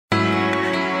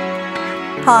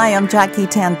Hi, I'm Jackie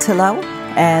Tantillo,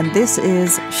 and this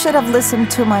is Should Have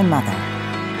Listened to My Mother.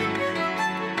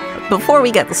 Before we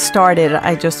get started,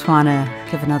 I just want to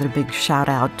give another big shout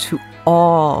out to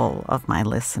all of my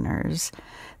listeners.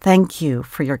 Thank you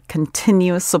for your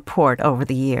continuous support over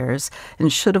the years.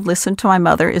 And Should Have Listened to My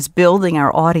Mother is building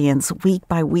our audience week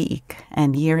by week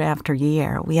and year after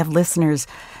year. We have listeners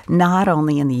not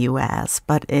only in the U.S.,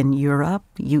 but in Europe,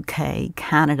 UK,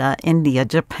 Canada, India,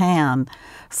 Japan,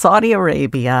 Saudi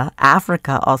Arabia,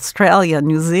 Africa, Australia,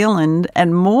 New Zealand,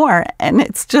 and more. And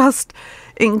it's just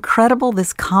incredible,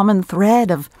 this common thread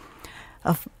of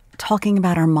talking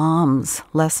about our moms,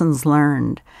 lessons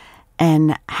learned,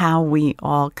 and how we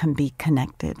all can be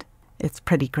connected. It's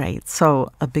pretty great.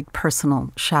 So a big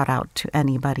personal shout out to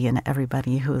anybody and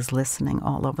everybody who is listening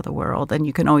all over the world. And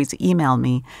you can always email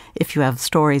me if you have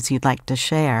stories you'd like to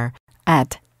share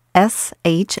at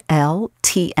SHLTMM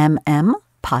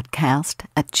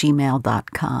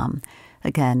podcast@gmail.com.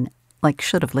 Again, like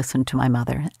Should Have Listened to My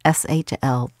Mother,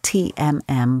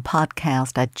 SHLTMM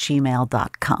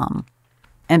podcast@gmail.com.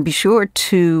 And be sure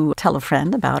to tell a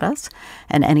friend about us,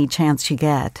 and any chance you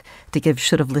get to give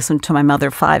Should Have Listened to My Mother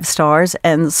 5 stars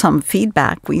and some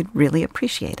feedback. We'd really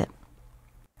appreciate it.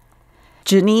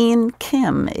 Jeannine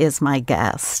Kim is my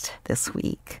guest this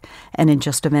week, and in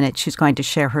just a minute she's going to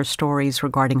share her stories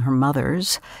regarding her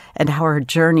mothers and how her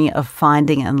journey of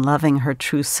finding and loving her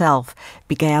true self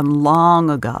began long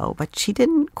ago, but she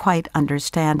didn't quite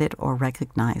understand it or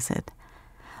recognize it.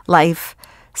 Life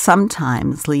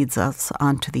sometimes leads us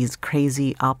onto these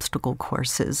crazy obstacle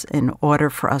courses in order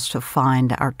for us to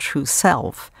find our true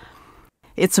self.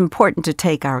 It's important to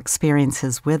take our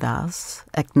experiences with us,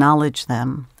 acknowledge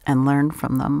them, and learn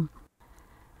from them.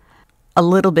 A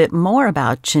little bit more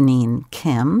about Jeannine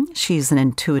Kim. She's an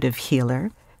intuitive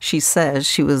healer. She says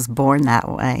she was born that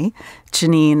way.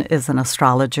 Jeannine is an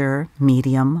astrologer,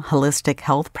 medium, holistic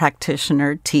health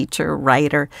practitioner, teacher,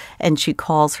 writer, and she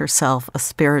calls herself a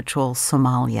spiritual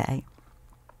sommelier.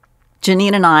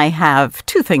 Jeannine and I have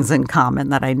two things in common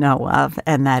that I know of,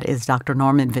 and that is Dr.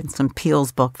 Norman Vincent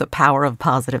Peale's book, The Power of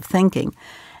Positive Thinking,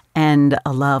 and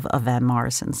a love of Van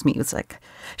Morrison's music.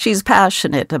 She's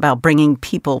passionate about bringing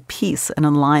people peace and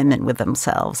alignment with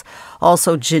themselves.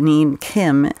 Also, Jeannine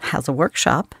Kim has a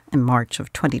workshop in March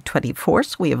of 2024,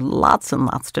 so we have lots and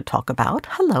lots to talk about.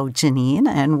 Hello, Jeannine,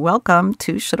 and welcome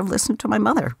to Should Have Listened to My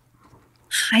Mother.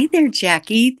 Hi there,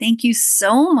 Jackie. Thank you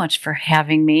so much for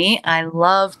having me. I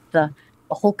love the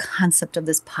whole concept of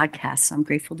this podcast, so I'm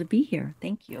grateful to be here.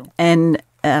 Thank you. And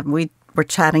we were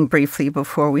chatting briefly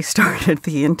before we started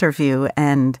the interview,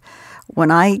 and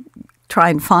when I try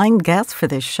and find guests for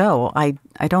this show, I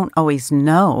don't always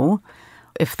know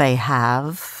if they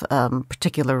have a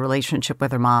particular relationship with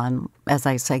their mom, as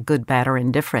I say, good, bad, or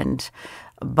indifferent.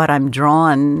 But I'm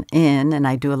drawn in, and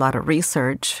I do a lot of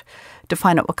research to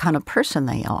find out what kind of person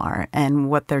they are and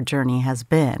what their journey has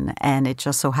been. And it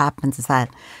just so happens that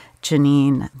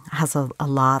Jeannine has a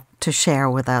lot to share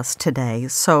with us today.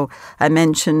 So I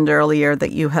mentioned earlier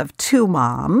that you have two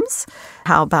moms.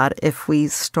 How about if we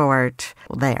start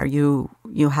there? You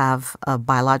have a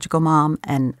biological mom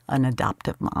and an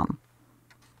adoptive mom.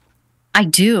 I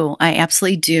do. I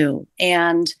absolutely do.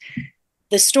 And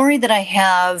the story that I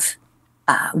have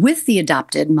with the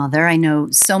adopted mother, I know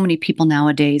so many people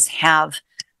nowadays have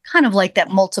kind of like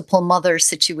that multiple mother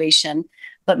situation.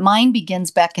 But mine begins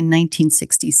back in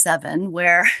 1967,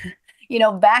 where,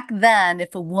 back then,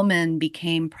 if a woman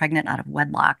became pregnant out of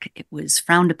wedlock, it was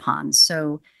frowned upon.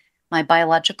 So my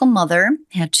biological mother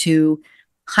had to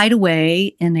hide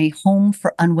away in a home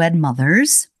for unwed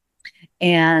mothers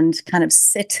and kind of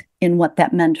sit in what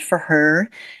that meant for her.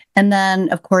 And then,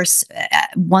 of course,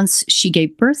 once she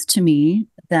gave birth to me,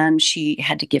 then she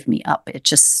had to give me up.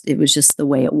 It was just the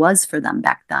way it was for them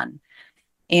back then.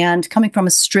 And coming from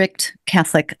a strict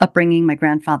Catholic upbringing, my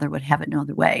grandfather would have it no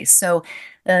other way. So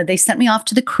they sent me off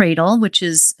to the Cradle, which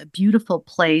is a beautiful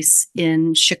place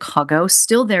in Chicago,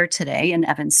 still there today in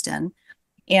Evanston.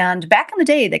 And back in the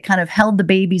day, they kind of held the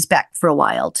babies back for a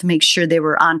while to make sure they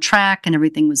were on track and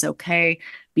everything was okay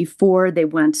before they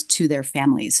went to their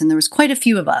families. And there was quite a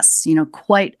few of us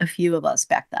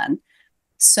back then.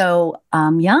 So,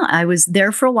 I was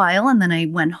there for a while, and then I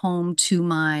went home to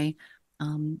my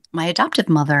adoptive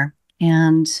mother,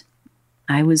 and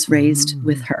I was raised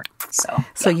with her.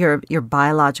 So your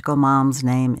biological mom's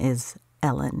name is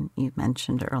Ellen, you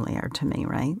mentioned earlier to me,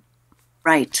 right?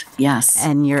 Right, yes.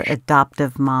 And your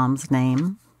adoptive mom's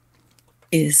name?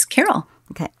 Is Carol.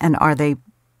 Okay, and are they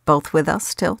both with us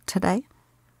still today?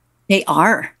 They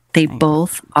are. They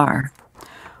both are.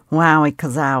 Wowie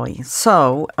kazowie.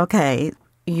 So, okay,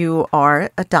 you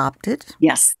are adopted.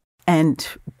 Yes. And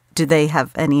do they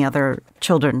have any other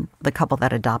children, the couple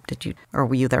that adopted you, or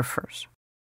were you there first?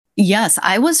 Yes,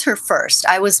 I was her first.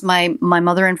 I was my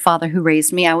mother and father who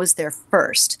raised me. I was there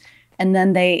first. And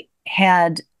then they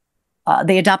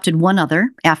adopted one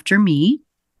other after me,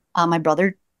 my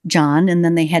brother John, and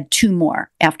then they had two more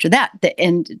after that.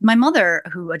 And my mother,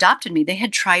 who adopted me, they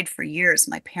had tried for years,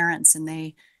 my parents, and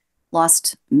they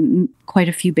lost quite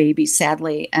a few babies,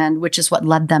 sadly, and which is what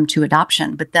led them to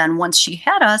adoption. But then once she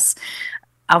had us,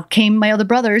 out came my other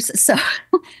brothers. So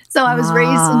I was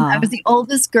raised, I was the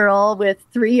oldest girl with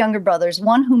three younger brothers,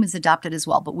 one whom is adopted as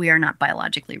well, but we are not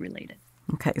biologically related.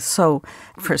 Okay, so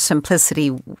for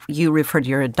simplicity, you refer to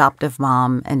your adoptive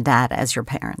mom and dad as your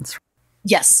parents.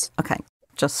 Yes. Okay,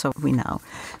 just so we know.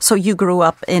 So you grew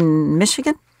up in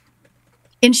Michigan?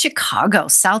 In Chicago,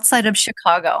 south side of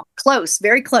Chicago. Close,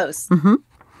 very close. Mm-hmm.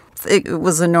 It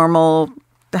was a normal,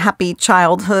 happy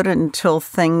childhood until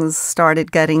things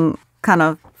started getting kind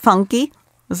of funky.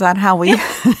 Is that how we?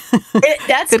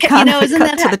 That's isn't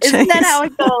that how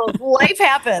it goes? Life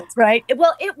happens, right?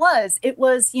 Well, it was.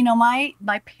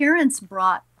 My parents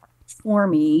brought for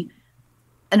me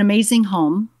an amazing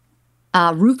home,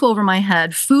 roof over my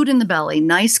head, food in the belly,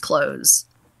 nice clothes,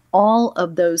 all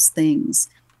of those things.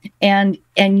 And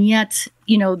yet,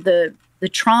 the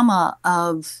trauma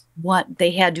of what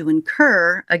they had to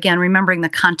incur, again, remembering the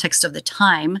context of the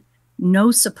time,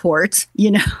 no support,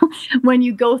 when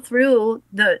you go through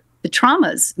the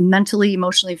traumas, mentally,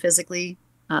 emotionally, physically,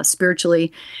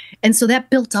 spiritually. And so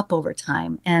that built up over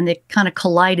time, and it kind of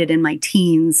collided in my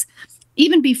teens.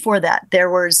 Even before that, there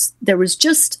was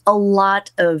just a lot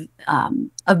of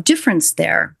difference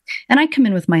there. And I come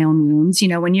in with my own wounds.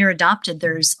 When you're adopted,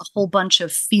 there's a whole bunch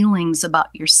of feelings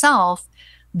about yourself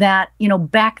that,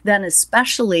 back then,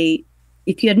 especially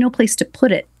if you had no place to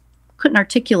put it, couldn't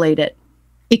articulate it,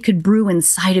 it could brew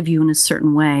inside of you in a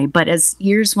certain way. But as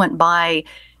years went by,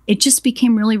 it just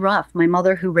became really rough. My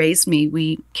mother, who raised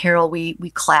me, Carol, we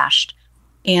clashed,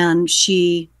 and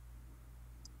she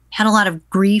had a lot of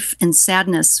grief and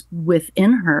sadness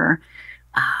within her,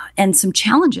 and some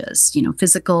challenges,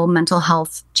 physical, mental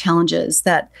health challenges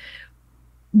that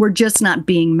were just not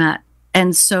being met.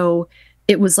 And so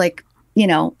it was like,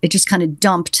 it just kind of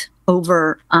dumped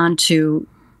over onto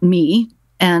me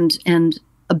and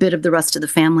a bit of the rest of the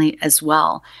family as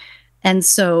well. And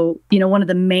so, one of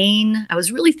the main, I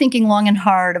was really thinking long and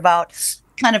hard about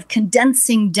kind of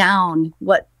condensing down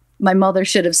what my mother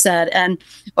should have said,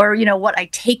 or what I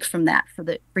take from that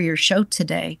for your show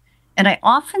today. And I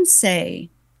often say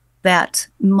that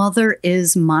mother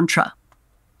is mantra.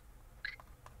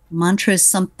 Mantra is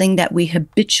something that we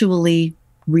habitually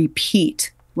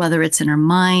repeat, whether it's in our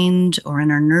mind or in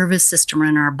our nervous system or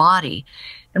in our body.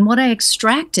 And what I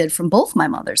extracted from both my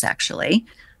mothers, actually,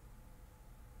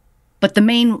 but the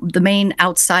main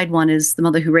outside one is the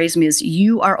mother who raised me, is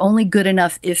you are only good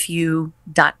enough if you ...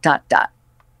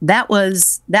 That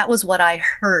was what I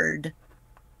heard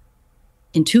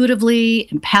intuitively,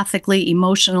 empathically,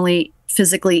 emotionally,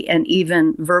 physically, and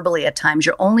even verbally at times.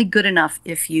 You're only good enough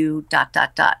if you ...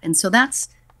 And so those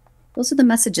are the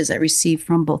messages I received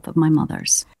from both of my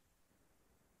mothers.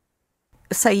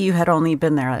 Say you had only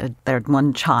been there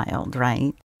one child,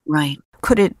 right? Right.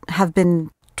 Could it have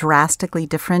been drastically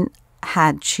different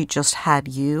had she just had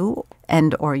you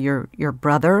or your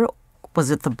brother?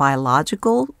 Was it the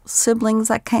biological siblings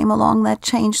that came along that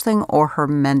changed things, or her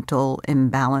mental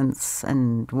imbalance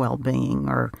and well-being?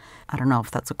 Or I don't know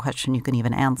if that's a question you can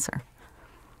even answer.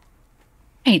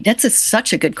 Hey, that's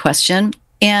such a good question.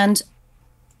 And,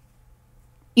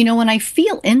 when I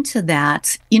feel into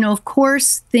that, of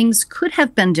course, things could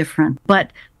have been different,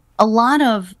 but a lot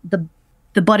of the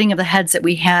butting of the heads that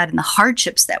we had and the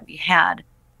hardships that we had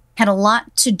a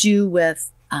lot to do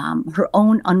with her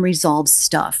own unresolved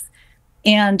stuff.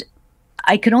 And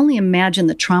I could only imagine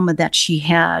the trauma that she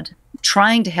had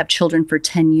trying to have children for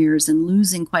 10 years and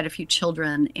losing quite a few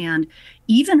children, and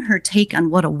even her take on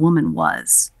what a woman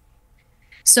was.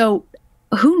 So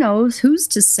who knows? Who's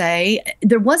to say?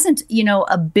 There wasn't,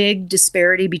 a big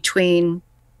disparity between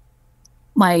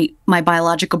my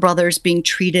biological brothers being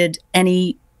treated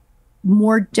any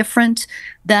more different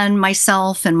than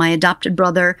myself and my adopted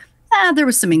brother. There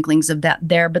was some inklings of that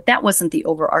there, but that wasn't the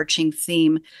overarching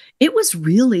theme. It was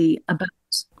really about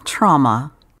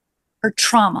trauma. Her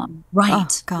trauma, right? Oh,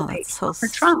 God, right. that's so her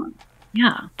trauma.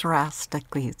 Yeah.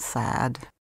 Drastically sad.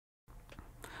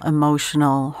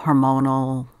 Emotional,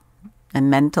 hormonal, and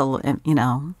mental,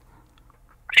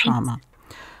 trauma.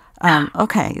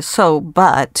 Okay,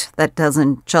 but that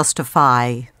doesn't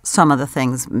justify some of the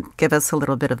things. Give us a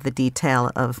little bit of the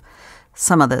detail of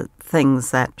some of the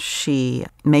things that she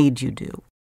made you do.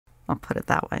 I'll put it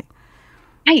that way.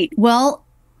 Right. Well,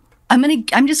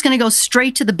 I'm just gonna go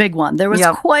straight to the big one. There was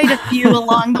Yep. quite a few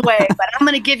along the way, but I'm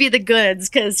gonna give you the goods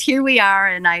because here we are,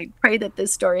 and I pray that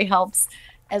this story helps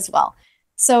as well.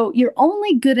 So you're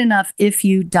only good enough if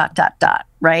you ...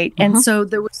 right? And Mhm. so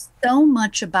there was so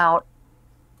much about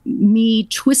me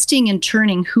twisting and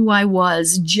turning who I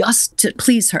was just to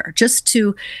please her, just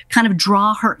to kind of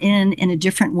draw her in a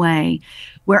different way,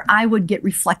 where I would get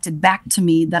reflected back to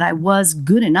me that I was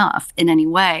good enough in any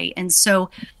way. And so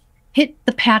hit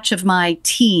the patch of my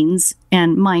teens,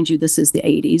 and mind you, this is the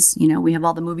 80s. You know, we have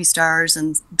all the movie stars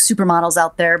and supermodels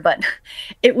out there, but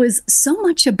it was so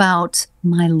much about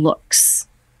my looks.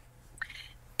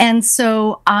 And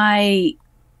so I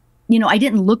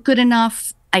didn't look good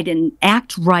enough. I didn't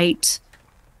act right,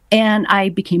 and I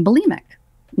became bulimic.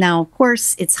 Now, of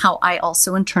course, it's how I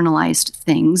also internalized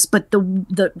things, but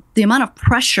the amount of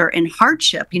pressure and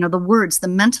hardship, the words, the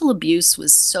mental abuse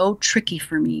was so tricky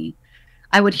for me.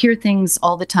 I would hear things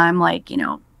all the time like,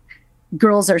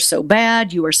 girls are so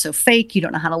bad, you are so fake, you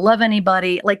don't know how to love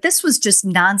anybody. Like this was just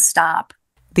nonstop.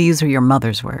 These are your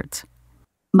mother's words.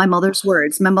 My mother's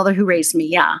words, my mother who raised me.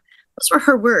 Yeah, those were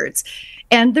her words.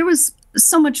 And there was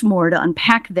so much more to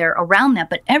unpack there around that.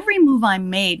 But every move I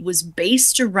made was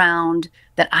based around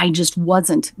that I just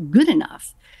wasn't good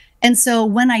enough. And so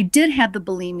when I did have the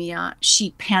bulimia,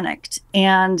 she panicked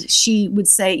and she would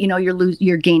say,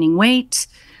 you're gaining weight.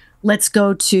 Let's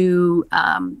go to,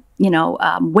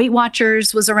 Weight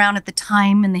Watchers was around at the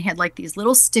time, and they had like these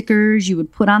little stickers you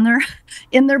would put on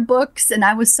in their books. And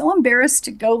I was so embarrassed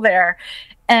to go there.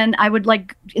 And I would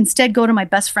instead go to my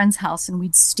best friend's house and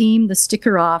we'd steam the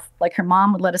sticker off. Like her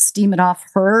mom would let us steam it off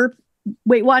her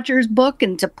Weight Watchers book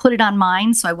and to put it on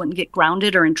mine so I wouldn't get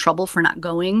grounded or in trouble for not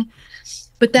going.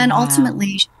 But then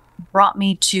ultimately she brought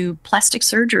me to plastic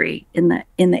surgery in the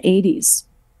 80s.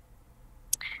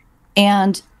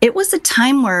 And it was a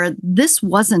time where this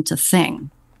wasn't a thing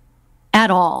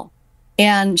at all.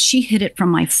 And she hid it from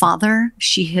my father.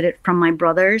 She hid it from my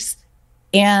brothers.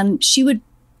 And she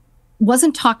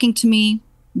wasn't talking to me.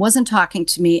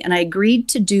 And I agreed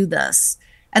to do this.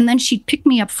 And then she'd pick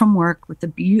me up from work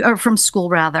or from school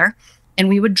rather. And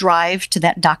we would drive to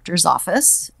that doctor's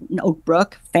office in Oak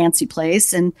Brook, fancy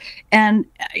place. And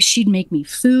she'd make me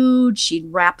food.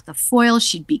 She'd wrap the foil.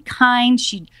 She'd be kind.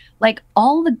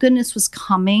 All the goodness was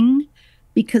coming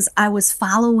because I was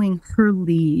following her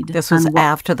lead. This was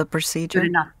after the procedure?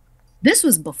 This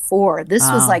was before. This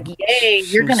was like, yay,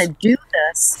 you're going to do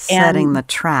this. Setting the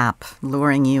trap,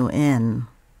 luring you in.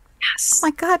 Yes. Oh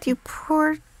my God, you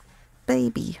poor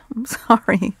baby. I'm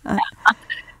sorry.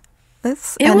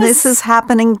 This is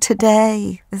happening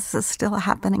today. This is still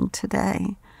happening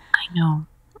today. I know.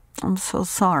 I'm so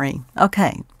sorry.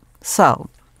 Okay,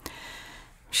 so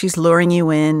she's luring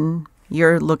you in.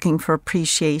 You're looking for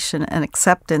appreciation and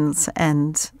acceptance,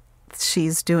 and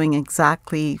she's doing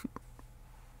exactly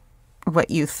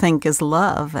what you think is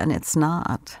love, and it's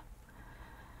not.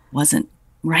 Wasn't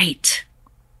right.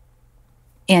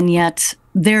 And yet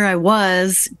there I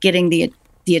was getting the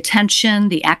attention,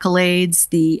 the accolades,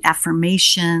 the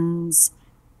affirmations,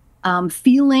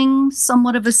 feeling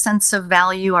somewhat of a sense of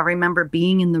value. I remember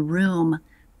being in the room,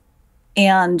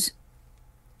 and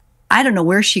I don't know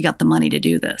where she got the money to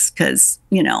do this because,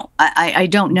 I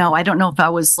don't know. I don't know if I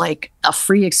was like a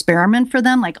free experiment for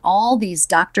them. Like all these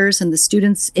doctors and the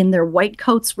students in their white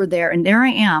coats were there. And there I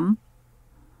am,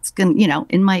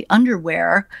 in my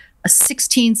underwear, a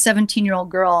 16, 17-year-old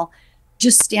girl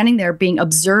just standing there being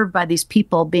observed by these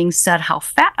people, being said how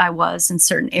fat I was in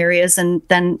certain areas. And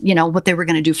then, what they were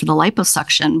going to do for the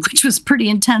liposuction, which was pretty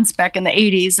intense back in the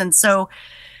 80s. And so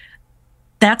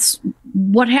that's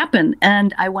what happened.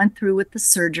 And I went through with the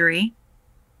surgery.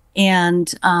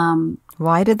 And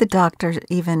why did the doctor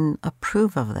even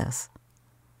approve of this?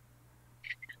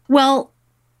 Well,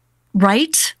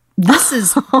 right. This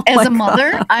is, as a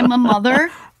mother, God. I'm a mother.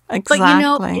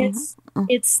 Exactly. But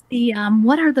it's the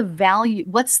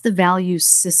what's the value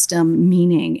system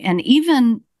meaning? And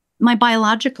even my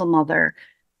biological mother,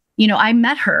 I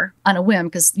met her on a whim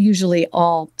because usually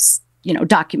all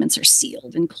documents are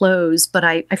sealed and closed, but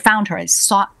I found her. I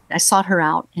sought her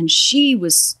out, and she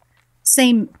was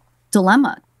same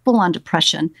dilemma, full on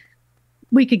depression.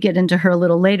 We could get into her a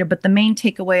little later, but the main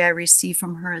takeaway I received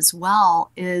from her as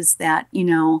well is that,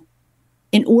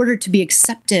 in order to be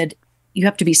accepted, you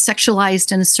have to be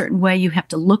sexualized in a certain way. You have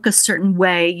to look a certain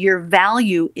way. Your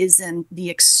value is in the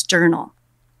external.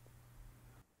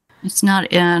 It's not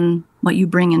in what you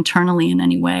bring internally in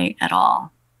any way at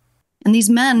all. And these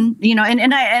men,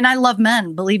 and I love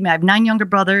men. Believe me, I have 9 younger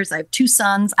brothers. I have 2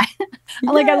 sons. I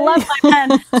love my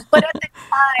men. But at the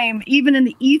time, even in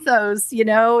the ethos,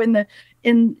 in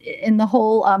the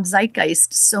whole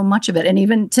zeitgeist, so much of it, and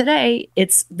even today,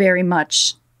 it's very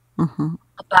much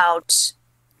about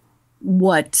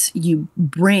what you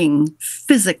bring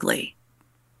physically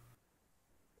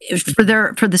for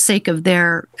the sake of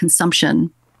their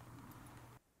consumption.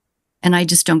 And I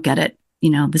just don't get it.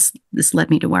 This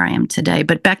led me to where I am today.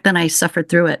 But back then I suffered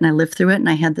through it and I lived through it and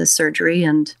I had this surgery.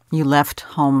 And you left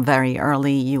home very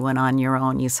early. You went on your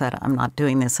own. You said, I'm not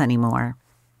doing this anymore.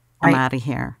 I'm out of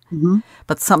here.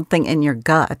 But something in your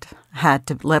gut had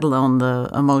to, let alone the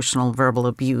emotional, verbal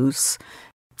abuse,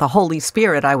 the Holy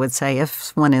Spirit, I would say,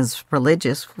 if one is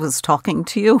religious, was talking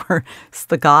to you, or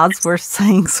the gods were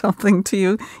saying something to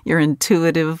you, your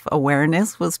intuitive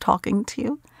awareness was talking to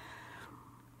you?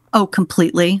 Oh,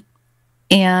 completely.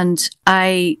 And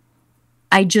I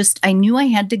knew I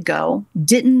had to go,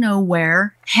 didn't know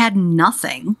where, had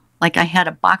nothing. Like I had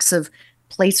a box of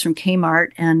plates from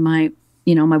Kmart and my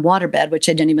waterbed, which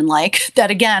I didn't even like,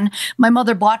 that again, my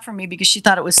mother bought for me because she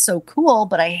thought it was so cool,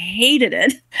 but I hated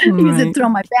it because it'd throw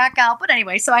my back out. But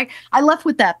anyway, so I left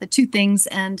with that, the 2 things,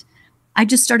 and I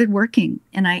just started working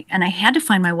and I had to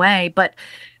find my way. But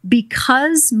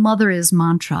because mother is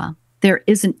mantra, there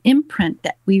is an imprint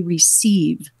that we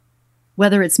receive,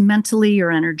 whether it's mentally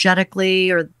or energetically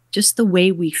or just the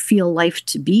way we feel life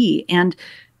to be. And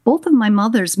both of my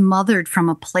mothers mothered from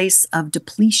a place of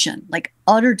depletion, like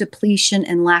utter depletion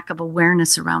and lack of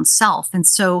awareness around self. And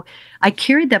so I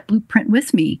carried that blueprint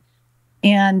with me.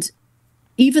 And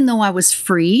even though I was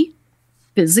free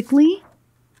physically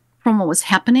from what was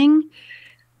happening,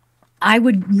 I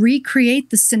would recreate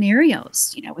the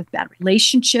scenarios, with bad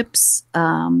relationships.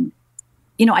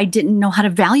 I didn't know how to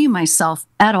value myself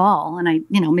at all. And I,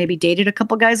 maybe dated a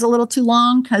couple guys a little too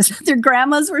long because their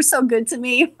grandmas were so good to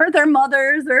me, or their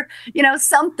mothers, or,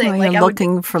 something. Well, you're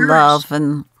looking for love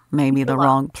in maybe the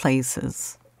wrong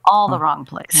places. All the wrong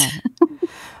place.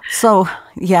 So,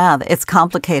 yeah, it's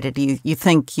complicated. You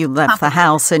think you left the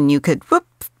house and you could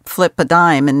flip a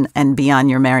dime and be on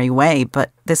your merry way.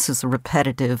 But this is a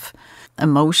repetitive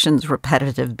emotions,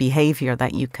 repetitive behavior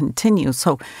that you continue.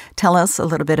 So tell us a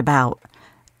little bit about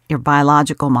your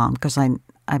biological mom, because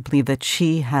I believe that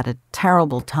she had a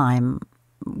terrible time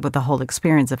with the whole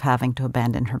experience of having to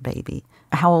abandon her baby.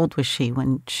 How old was she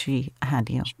when she had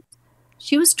you?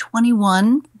 She was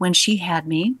 21 when she had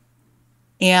me,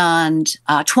 and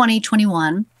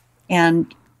 21.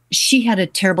 And she had a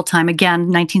terrible time. Again,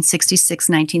 1966,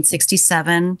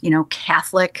 1967,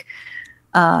 Catholic,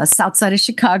 south side of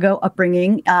Chicago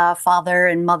upbringing, father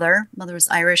and mother. Mother was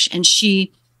Irish, and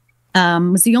she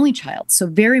was the only child, so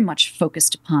very much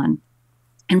focused upon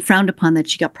and frowned upon that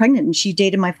she got pregnant. And she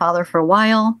dated my father for a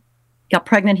while, got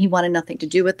pregnant. He wanted nothing to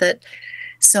do with it.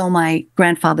 So my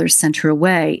grandfather sent her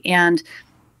away. And,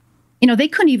 they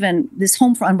couldn't even, this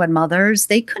home for unwed mothers,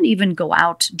 they couldn't even go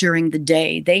out during the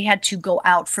day. They had to go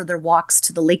out for their walks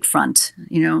to the lakefront,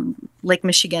 Lake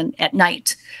Michigan at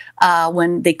night,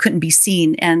 when they couldn't be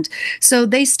seen. And so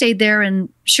they stayed there. And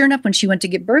sure enough, when she went to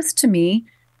give birth to me,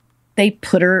 they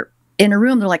put her in a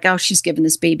room. They're like, oh, she's given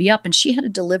this baby up. And she had to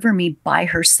deliver me by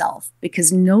herself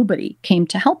because nobody came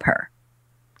to help her.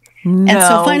 No and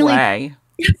so finally, way.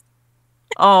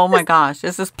 Oh my gosh.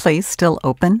 Is this place still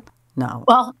open? No.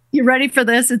 Well, you ready for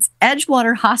this? It's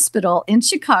Edgewater Hospital in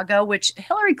Chicago, which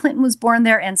Hillary Clinton was born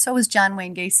there. And so was John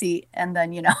Wayne Gacy. And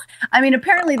then,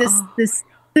 apparently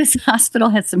this hospital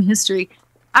had some history.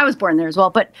 I was born there as well.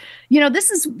 But, this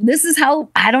is how,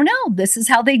 I don't know, this is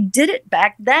how they did it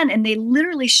back then. And they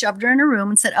literally shoved her in a room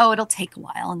and said, oh, it'll take a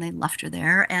while. And they left her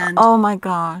there. And oh, my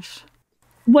gosh.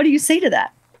 What do you say to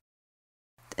that?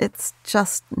 It's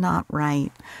just not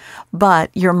right.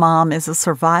 But your mom is a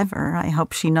survivor. I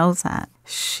hope she knows that.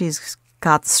 She's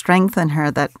got strength in her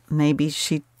that maybe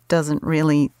she doesn't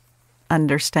really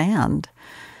understand.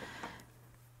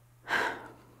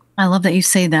 I love that you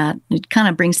say that. It kind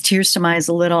of brings tears to my eyes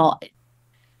a little.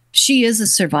 She is a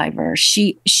survivor.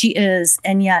 She is.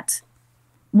 And yet,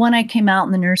 when I came out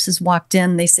and the nurses walked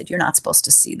in, they said, you're not supposed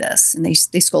to see this. And they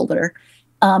scolded her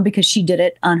because she did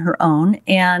it on her own.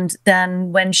 And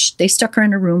then when they stuck her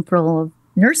in a room full of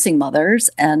nursing mothers,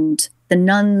 and the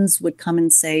nuns would come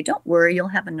and say, don't worry, you'll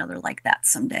have another like that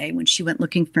someday, when she went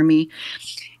looking for me.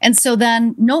 And so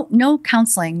then no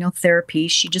counseling, no therapy.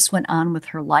 She just went on with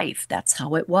her life. That's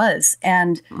how it was.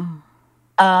 And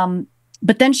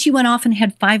but then she went off and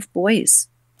had 5 boys.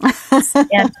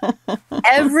 And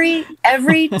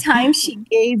every time she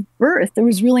gave birth, there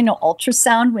was really no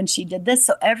ultrasound when she did this.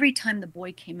 So every time the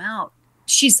boy came out,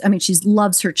 she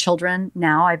loves her children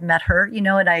now. I've met her,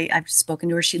 and I've spoken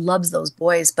to her. She loves those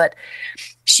boys, but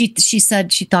she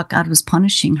said she thought God was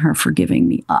punishing her for giving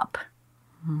me up.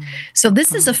 So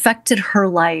this has affected her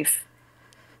life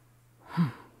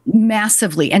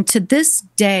massively. And to this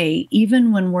day,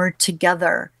 even when we're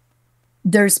together,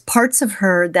 there's parts of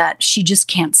her that she just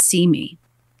can't see me.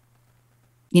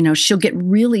 She'll get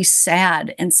really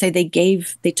sad and say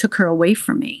they took her away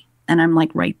from me. And I'm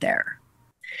like right there.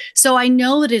 So I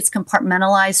know that it's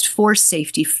compartmentalized for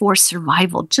safety, for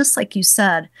survival, just like you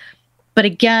said. But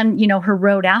again, her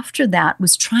road after that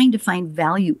was trying to find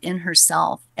value in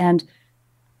herself. And,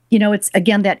 it's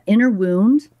again, that inner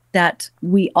wound that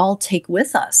we all take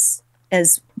with us,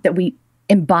 as that we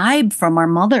imbibe from our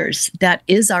mothers. That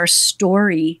is our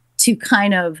story to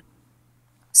kind of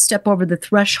step over the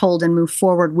threshold and move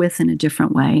forward with in a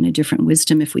different way, in a different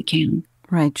wisdom if we can.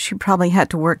 Right. She probably had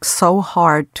to work so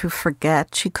hard to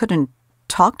forget. She couldn't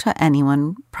talk to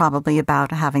anyone probably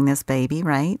about having this baby,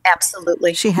 right?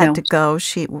 Absolutely. She had to go.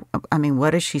 What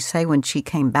does she say when she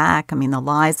came back? The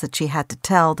lies that she had to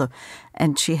tell,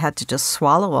 and she had to just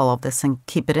swallow all of this and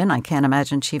keep it in. I can't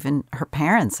imagine her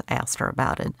parents asked her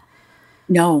about it.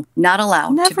 No, not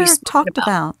allowed to be talked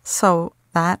about. So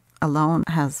that alone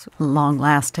has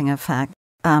long-lasting effect.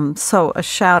 So a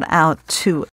shout out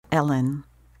to Ellen.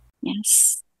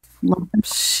 Yes.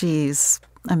 She's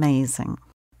amazing.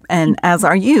 And as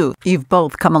are you. You've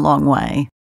both come a long way.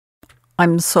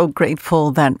 I'm so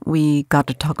grateful that we got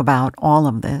to talk about all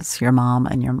of this, your mom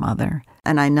and your mother.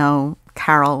 And I know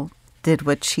Carol did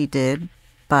what she did,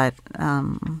 but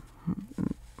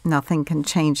nothing can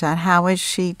change that. How is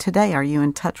she today? Are you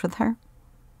in touch with her?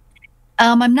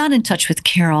 I'm not in touch with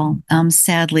Carol,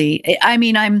 sadly.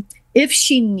 If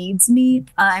she needs me,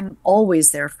 I'm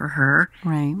always there for her.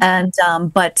 Right. And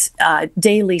but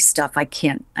daily stuff, I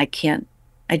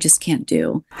just can't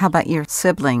do. How about your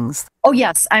siblings? Oh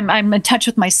yes, I'm in touch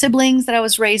with my siblings that I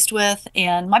was raised with,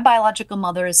 and my biological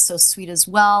mother is so sweet as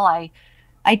well.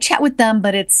 I chat with them,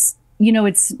 but it's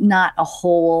not a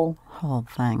whole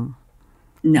thing.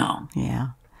 No. Yeah.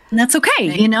 And that's okay,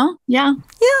 Yeah.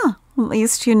 Yeah. At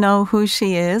least you know who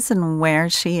she is and where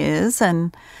she is,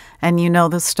 and you know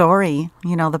the story,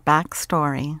 the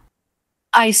backstory.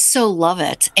 I so love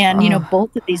it. And,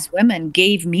 both of these women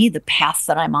gave me the path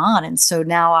that I'm on. And so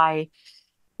now I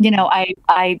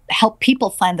help people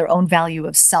find their own value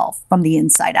of self from the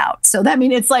inside out. So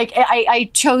it's like I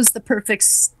chose the perfect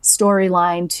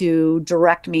storyline to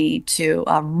direct me to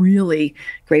a really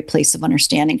great place of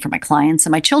understanding for my clients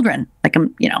and my children. Like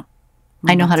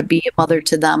I know how to be a mother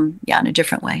to them, in a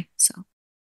different way. So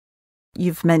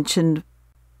you've mentioned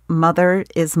mother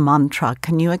is mantra.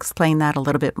 Can you explain that a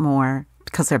little bit more?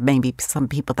 Because there may be some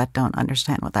people that don't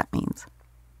understand what that means.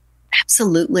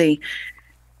 Absolutely.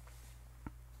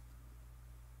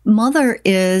 Mother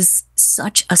is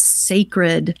such a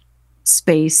sacred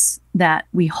space that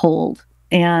we hold.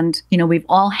 And, we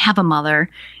all have a mother.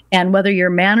 And whether you're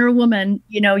a man or a woman,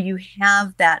 you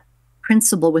have that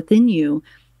principle within you.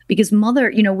 Because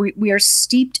mother, we are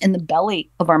steeped in the belly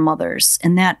of our mothers.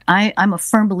 And that I'm a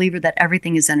firm believer that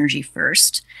everything is energy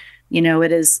first.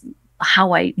 It is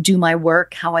how I do my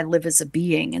work, how I live as a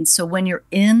being. And so when you're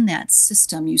in that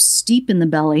system, you steep in the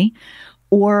belly,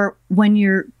 or when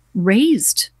you're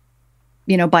raised,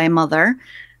 by a mother,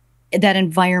 that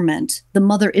environment, the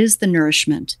mother is the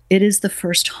nourishment. It is the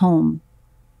first home.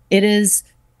 It is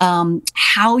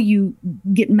how you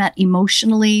get met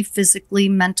emotionally, physically,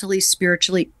 mentally,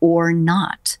 spiritually, or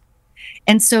not.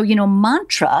 And so,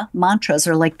 mantras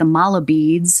are like the mala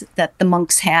beads that the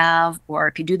monks have, or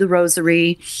if you do the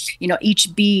rosary,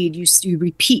 each bead you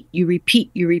repeat, you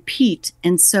repeat, you repeat.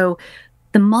 And so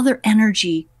the mother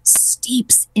energy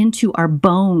steeps into our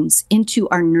bones, into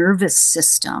our nervous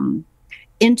system,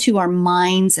 into our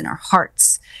minds and our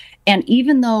hearts. And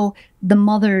even though the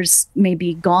mothers may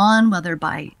be gone, whether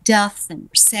by death and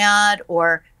we're sad,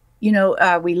 or,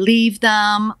 we leave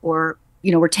them, or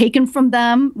we're taken from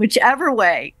them, whichever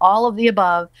way, all of the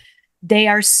above, they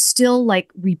are still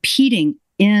like repeating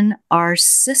in our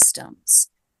systems.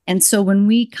 And so when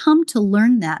we come to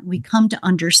learn that, we come to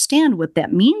understand what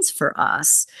that means for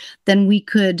us, then we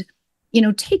could,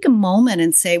 take a moment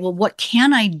and say, well, what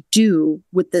can I do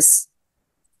with this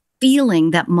feeling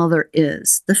that mother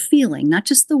is? The feeling, not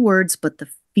just the words, but the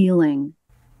feeling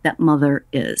that mother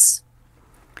is.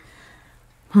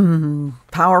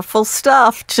 Powerful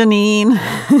stuff, Jeannine.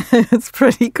 It's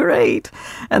pretty great.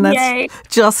 And that's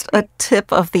just a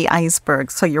tip of the iceberg.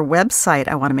 So your website,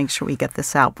 I want to make sure we get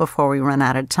this out before we run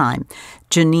out of time.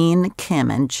 Jeannine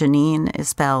Kim, and Jeannine is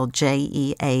spelled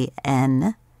Jeannine.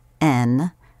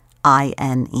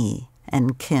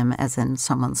 and Kim as in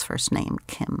someone's first name,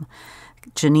 Kim.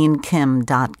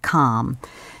 JeannineKim.com.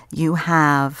 You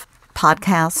have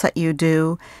podcasts that you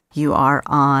do. You are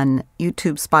on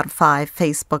YouTube, Spotify,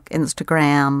 Facebook,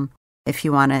 Instagram. If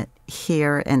you want to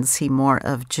hear and see more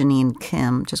of Jeannine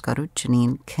Kim, just go to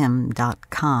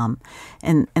JeannineKim.com.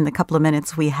 And in the couple of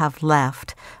minutes we have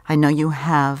left, I know you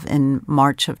have in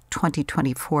March of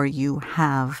 2024, you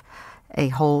have a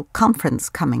whole conference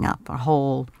coming up, a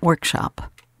whole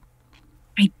workshop.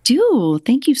 I do.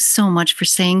 Thank you so much for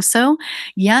saying so.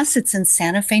 Yes, it's in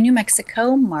Santa Fe, New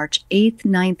Mexico, March 8th,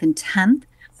 9th, and 10th.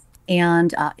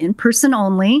 And in person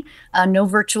only, no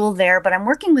virtual there. But I'm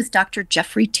working with Dr.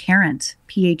 Jeffrey Tarrant,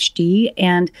 PhD,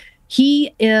 and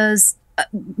he is,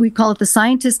 we call it the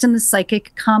scientist and the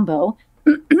psychic combo.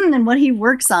 And what he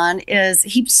works on is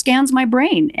he scans my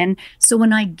brain. And so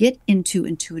when I get into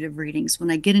intuitive readings, when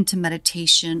I get into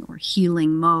meditation or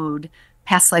healing mode,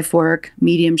 past life work,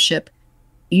 mediumship,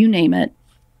 you name it,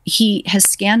 he has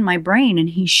scanned my brain and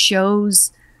he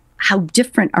shows how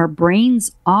different our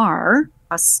brains are,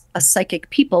 us psychic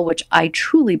people, which I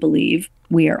truly believe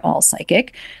we are all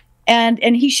psychic. And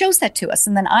he shows that to us.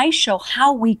 And then I show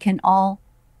how we can all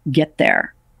get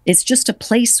there. It's just a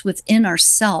place within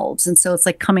ourselves. And so it's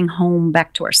like coming home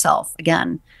back to ourselves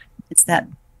again. It's that,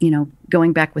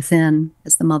 going back within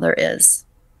as the mother is.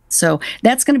 So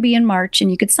that's going to be in March,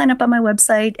 and you could sign up on my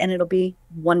website and it'll be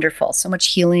wonderful. So much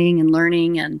healing and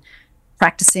learning and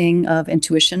practicing of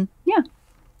intuition. Yeah.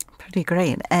 Pretty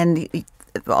great. And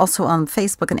also on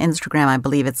Facebook and Instagram, I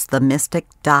believe it's the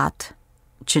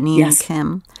mystic.Jeannine Yes.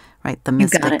 Kim, right? The You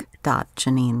got it.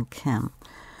 mystic.Jeannine Kim.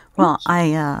 Well,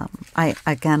 I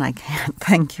can't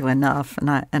thank you enough,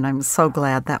 and I'm so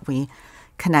glad that we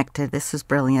connected. This is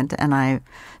brilliant, and I've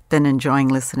been enjoying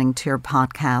listening to your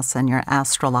podcasts and your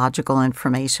astrological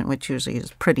information, which usually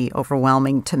is pretty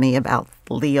overwhelming to me about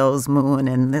Leo's moon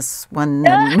and this one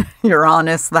and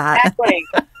Uranus that. Exactly.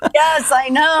 Yes, I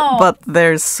know. But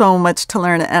there's so much to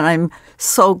learn, and I'm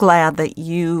so glad that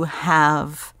you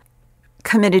have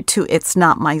committed to it's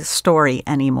not my story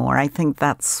anymore. I think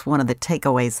that's one of the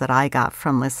takeaways that I got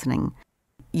from listening.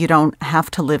 You don't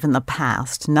have to live in the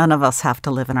past. None of us have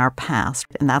to live in our past,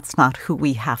 and that's not who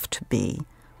we have to be.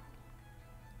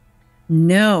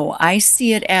 No, I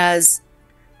see it as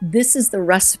this is the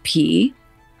recipe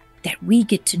that we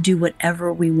get to do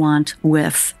whatever we want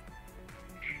with.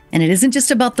 And it isn't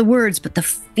just about the words, but the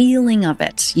feeling of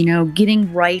it,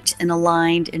 getting right and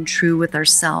aligned and true with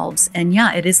ourselves. And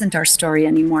yeah, it isn't our story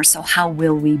anymore. So how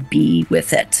will we be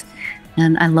with it?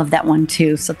 And I love that one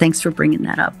too. So thanks for bringing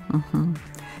that up. Mm-hmm.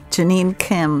 Jeannine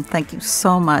Kim, thank you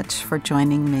so much for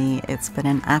joining me. It's been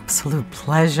an absolute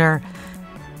pleasure.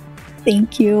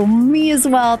 Thank you. Me as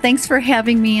well. Thanks for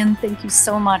having me. And thank you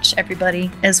so much, everybody,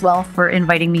 as well, for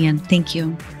inviting me in. Thank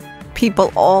you.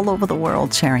 People all over the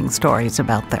world sharing stories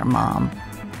about their mom.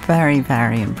 Very,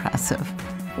 very impressive.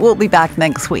 We'll be back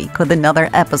next week with another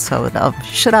episode of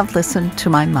Should Have Listened to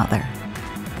My Mother.